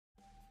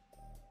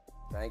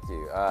Thank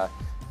you.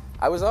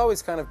 I was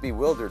always kind of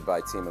bewildered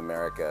by Team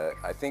America.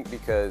 I think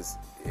because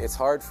it's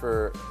hard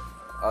for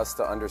us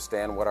to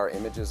understand what our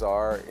images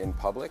are in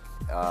public.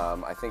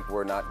 I think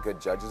we're not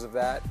good judges of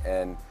that.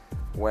 And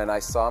when I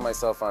saw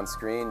myself on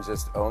screen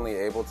just only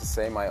able to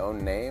say my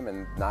own name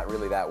and not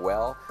really that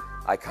well,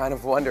 I kind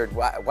of wondered,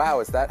 wow,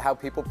 is that how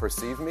people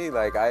perceive me?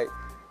 Like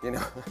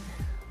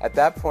at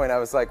that point I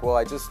was like, well,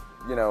 I'm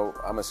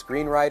a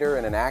screenwriter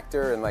and an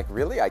actor, and like,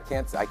 really, I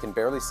can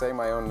barely say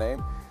my own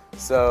name.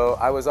 So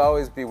I was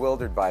always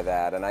bewildered by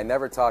that, and I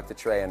never talked to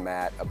Trey and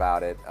Matt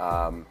about it.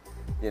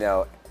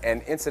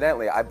 And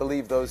incidentally, I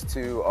believe those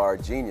two are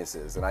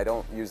geniuses, and I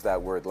don't use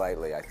that word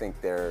lightly. I think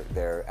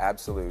they're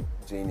absolute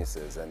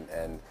geniuses,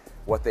 and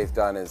what they've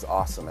done is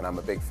awesome, and I'm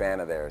a big fan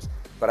of theirs.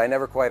 But I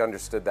never quite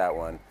understood that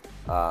one.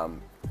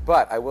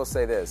 But I will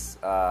say this,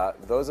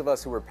 those of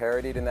us who were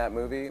parodied in that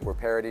movie were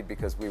parodied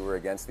because we were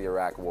against the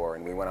Iraq War,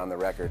 and we went on the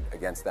record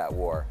against that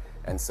war.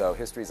 And so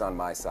history's on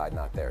my side,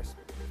 not theirs.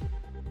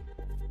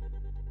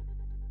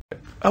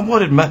 And what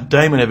did Matt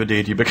Damon ever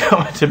do to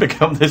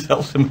become this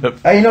ultimate?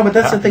 You know, but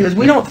that's the thing, is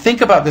we don't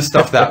think about this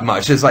stuff that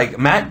much. It's like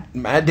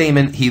Matt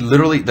Damon, he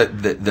literally,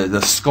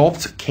 the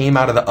sculpt came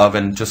out of the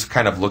oven just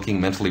kind of looking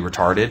mentally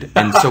retarded.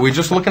 And so we're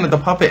just looking at the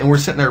puppet and we're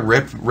sitting there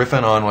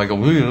riffing on like,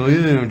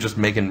 just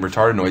making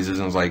retarded noises,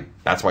 and it was like,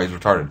 that's why he's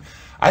retarded.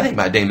 I think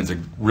Matt Damon's a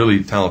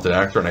really talented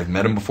actor, and I've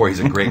met him before. He's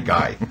a great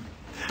guy.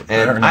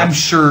 And I'm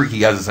sure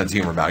he has a sense of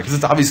humor about it, because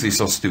it's obviously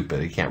so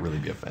stupid, he can't really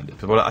be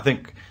offended. Well, I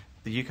think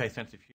the UK sense of humor